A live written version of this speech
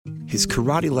his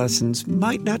karate lessons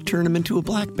might not turn him into a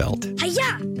black belt.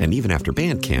 Hi-ya! And even after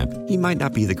band camp, he might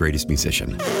not be the greatest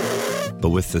musician.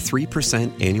 But with the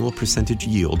 3% annual percentage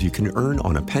yield you can earn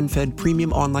on a PenFed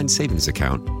premium online savings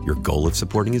account, your goal of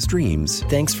supporting his dreams...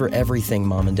 Thanks for everything,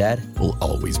 Mom and Dad. ...will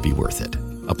always be worth it.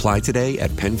 Apply today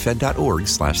at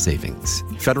PenFed.org/savings.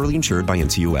 Federally insured by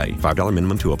NCUA. $5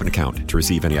 minimum to open account. To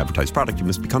receive any advertised product, you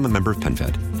must become a member of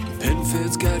PenFed.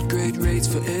 PenFed's got great rates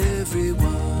for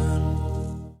everyone.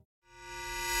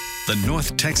 The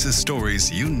North Texas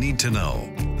stories you need to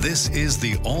know. This is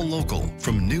the All Local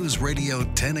from News Radio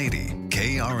 1080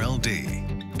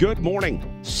 KRLD. Good morning,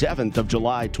 7th of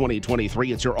July,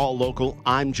 2023. It's your All Local.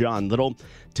 I'm John Little.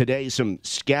 Today, some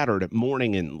scattered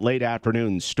morning and late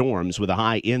afternoon storms with a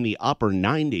high in the upper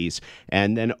 90s.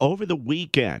 And then over the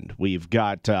weekend, we've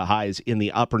got highs in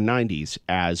the upper 90s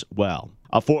as well.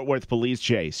 A Fort Worth police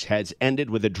chase has ended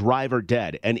with a driver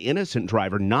dead, an innocent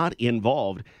driver not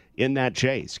involved in that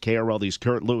chase. KRLD's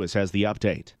Kurt Lewis has the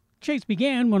update. Chase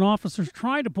began when officers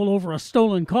tried to pull over a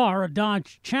stolen car, a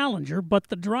Dodge Challenger, but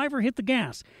the driver hit the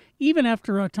gas. Even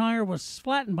after a tire was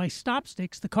flattened by stop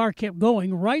sticks, the car kept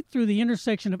going right through the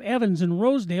intersection of Evans and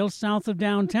Rosedale south of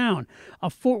downtown. A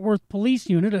Fort Worth police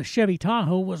unit, a Chevy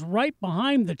Tahoe, was right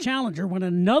behind the Challenger when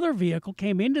another vehicle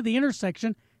came into the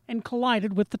intersection and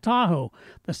collided with the Tahoe.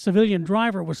 The civilian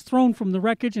driver was thrown from the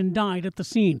wreckage and died at the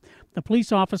scene. The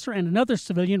police officer and another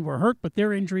civilian were hurt, but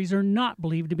their injuries are not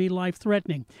believed to be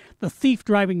life-threatening. The thief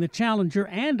driving the Challenger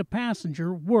and a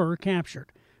passenger were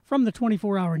captured. From the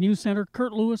 24-Hour News Center,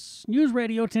 Kurt Lewis, News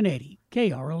Radio 1080,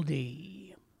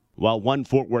 KRLD. While one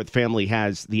Fort Worth family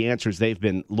has the answers they've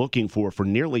been looking for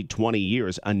nearly 20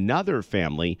 years, another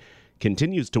family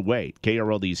continues to wait.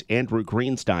 KRLD's Andrew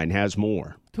Greenstein has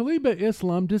more. Taliba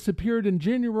Islam disappeared in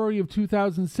January of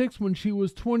 2006 when she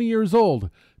was 20 years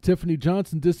old. Tiffany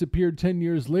Johnson disappeared 10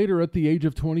 years later at the age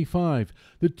of 25.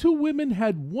 The two women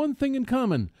had one thing in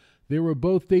common. They were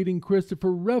both dating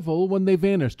Christopher Revel when they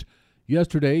vanished.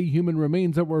 Yesterday, human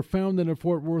remains that were found in a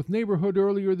Fort Worth neighborhood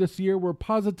earlier this year were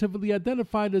positively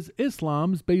identified as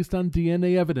Islam's based on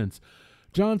DNA evidence.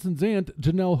 Johnson's aunt,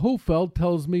 Janelle Hofeld,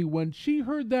 tells me when she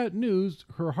heard that news,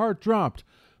 her heart dropped.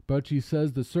 But she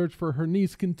says the search for her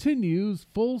niece continues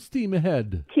full steam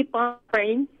ahead. Keep on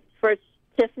praying for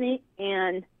Tiffany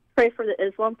and pray for the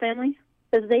Islam family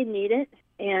because they need it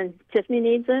and Tiffany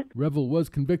needs it. Revel was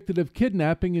convicted of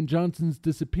kidnapping in Johnson's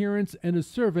disappearance and is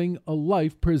serving a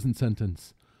life prison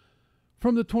sentence.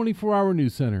 From the 24-Hour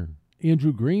News Center,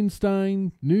 Andrew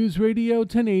Greenstein, News Radio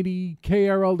 1080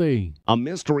 KRLD. A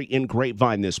mystery in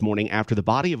Grapevine this morning after the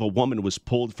body of a woman was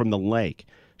pulled from the lake.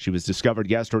 She was discovered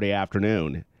yesterday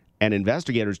afternoon, and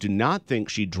investigators do not think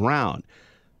she drowned.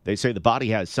 They say the body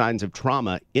has signs of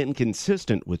trauma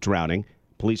inconsistent with drowning.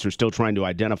 Police are still trying to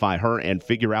identify her and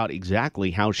figure out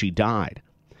exactly how she died.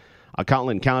 A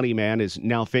Collin County man is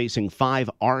now facing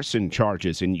 5 arson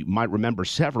charges, and you might remember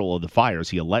several of the fires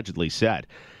he allegedly set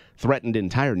threatened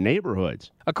entire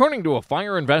neighborhoods. According to a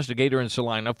fire investigator in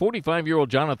Salina, 45-year-old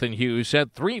Jonathan Hughes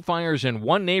set 3 fires in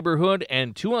one neighborhood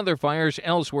and 2 other fires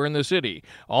elsewhere in the city.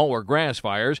 All were grass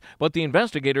fires, but the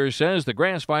investigator says the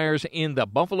grass fires in the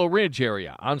Buffalo Ridge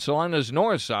area on Salina's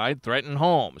north side threatened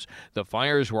homes. The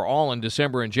fires were all in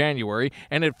December and January,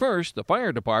 and at first the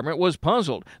fire department was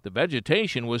puzzled. The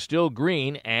vegetation was still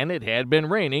green and it had been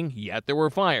raining, yet there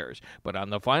were fires. But on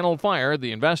the final fire,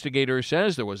 the investigator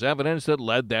says there was evidence that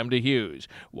led them to Hughes.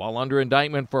 While under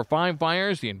indictment for 5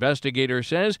 fires, the investigator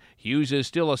says Hughes is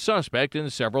still a suspect in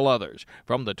several others.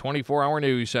 From the 24-Hour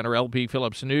News Center, LP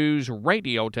Phillips News,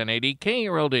 Radio 1080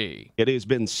 KRLD. It has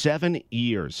been 7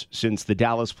 years since the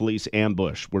Dallas police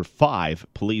ambush, where 5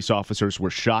 police officers were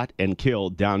shot and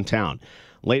killed downtown.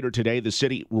 Later today, the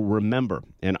city will remember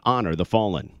and honor the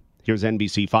fallen. Here's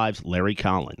NBC5's Larry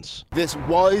Collins. This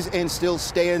was and still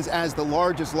stands as the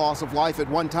largest loss of life at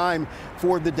one time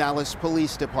for the Dallas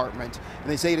Police Department. And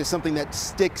they say it is something that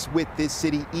sticks with this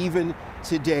city even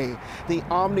today. The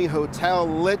Omni Hotel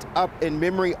lit up in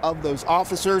memory of those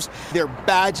officers, their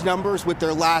badge numbers with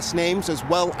their last names, as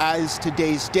well as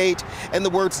today's date, and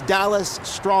the words Dallas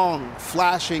Strong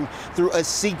flashing through a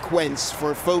sequence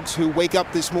for folks who wake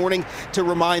up this morning to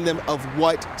remind them of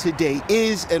what today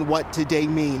is and what today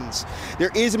means.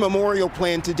 There is a memorial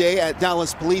planned today at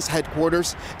Dallas Police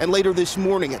Headquarters, and later this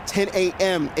morning at 10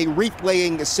 a.m., a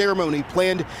wreath-laying ceremony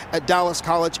planned at Dallas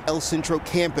College El Centro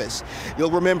campus.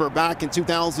 You'll remember back in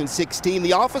 2016,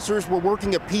 the officers were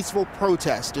working a peaceful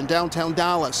protest in downtown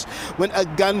Dallas when a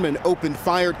gunman opened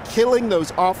fire, killing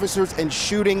those officers and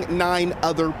shooting 9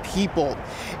 other people.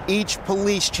 Each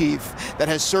police chief that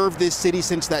has served this city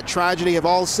since that tragedy have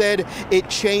all said it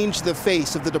changed the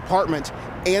face of the department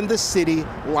and the city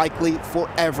likely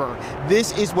forever.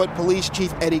 This is what Police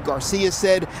Chief Eddie Garcia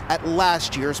said at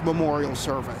last year's memorial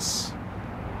service.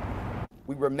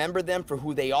 We remember them for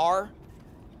who they are,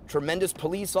 tremendous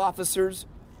police officers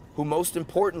who most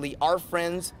importantly are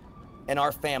friends and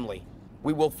our family.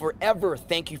 We will forever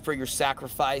thank you for your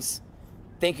sacrifice.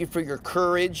 Thank you for your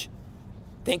courage.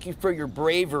 Thank you for your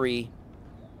bravery.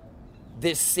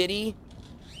 This city,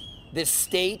 this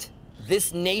state,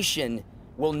 this nation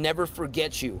will never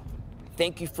forget you.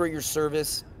 Thank you for your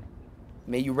service.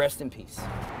 May you rest in peace.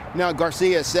 Now,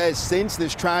 Garcia says since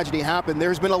this tragedy happened,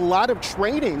 there's been a lot of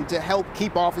training to help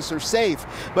keep officers safe.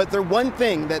 But there's one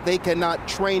thing that they cannot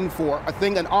train for, a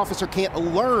thing an officer can't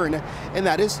learn, and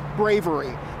that is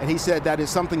bravery. And he said that is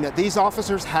something that these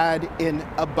officers had in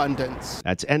abundance.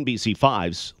 That's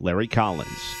NBC5's Larry Collins.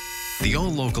 The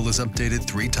All Local is updated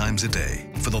 3 times a day.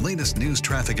 For the latest news,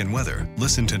 traffic, and weather,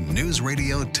 listen to News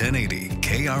Radio 1080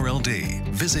 KRLD.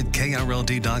 Visit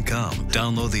KRLD.com,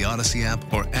 download the Odyssey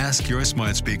app, or ask your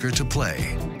smart speaker to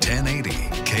play 1080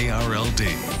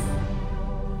 KRLD.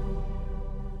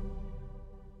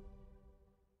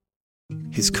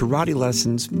 His karate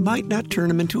lessons might not turn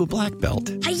him into a black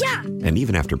belt. Hi-ya! And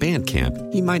even after band camp,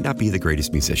 he might not be the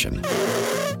greatest musician.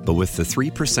 But with the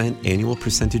 3% annual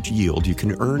percentage yield you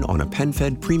can earn on a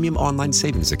PenFed premium online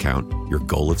savings account, your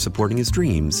goal of supporting his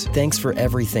dreams... Thanks for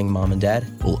everything, Mom and Dad.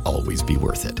 ...will always be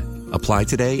worth it. Apply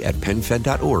today at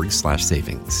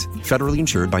PenFed.org/savings. Federally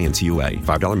insured by NCUA.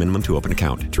 $5 minimum to open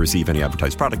account. To receive any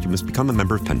advertised product, you must become a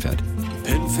member of PenFed.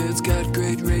 PenFed's got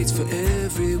great rates for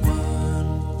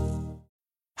everyone.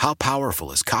 How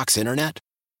powerful is Cox Internet?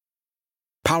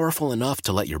 Powerful enough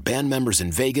to let your band members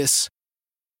in Vegas,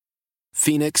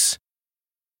 Phoenix,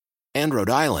 and Rhode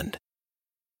Island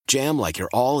jam like you're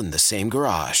all in the same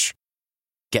garage.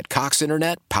 Get Cox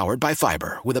Internet powered by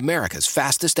fiber with America's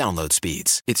fastest download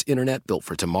speeds. It's internet built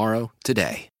for tomorrow,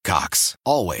 today. Cox,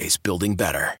 always building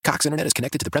better. Cox Internet is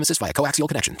connected to the premises via coaxial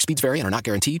connection. Speeds vary and are not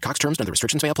guaranteed. Cox terms and other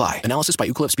restrictions may apply. Analysis by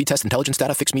Ookla of Speed Test Intelligence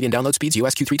Data. Fixed median download speeds.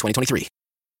 US Q3 2023.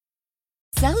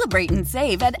 Celebrate and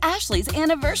save at Ashley's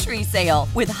Anniversary Sale.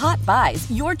 With Hot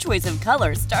Buys, your choice of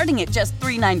colors starting at just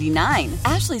 $3.99.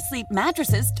 Ashley Sleep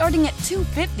mattresses starting at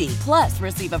 $2.50. Plus,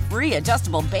 receive a free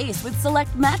adjustable base with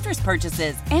select mattress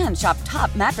purchases. And shop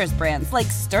top mattress brands like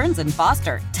Stearns &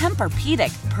 Foster,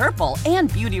 Tempur-Pedic, Purple,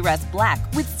 and Beautyrest Black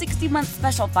with 60-month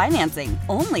special financing.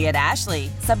 Only at Ashley.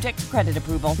 Subject to credit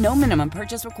approval. No minimum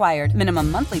purchase required. Minimum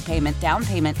monthly payment, down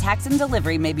payment, tax, and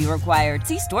delivery may be required.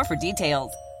 See store for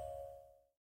details.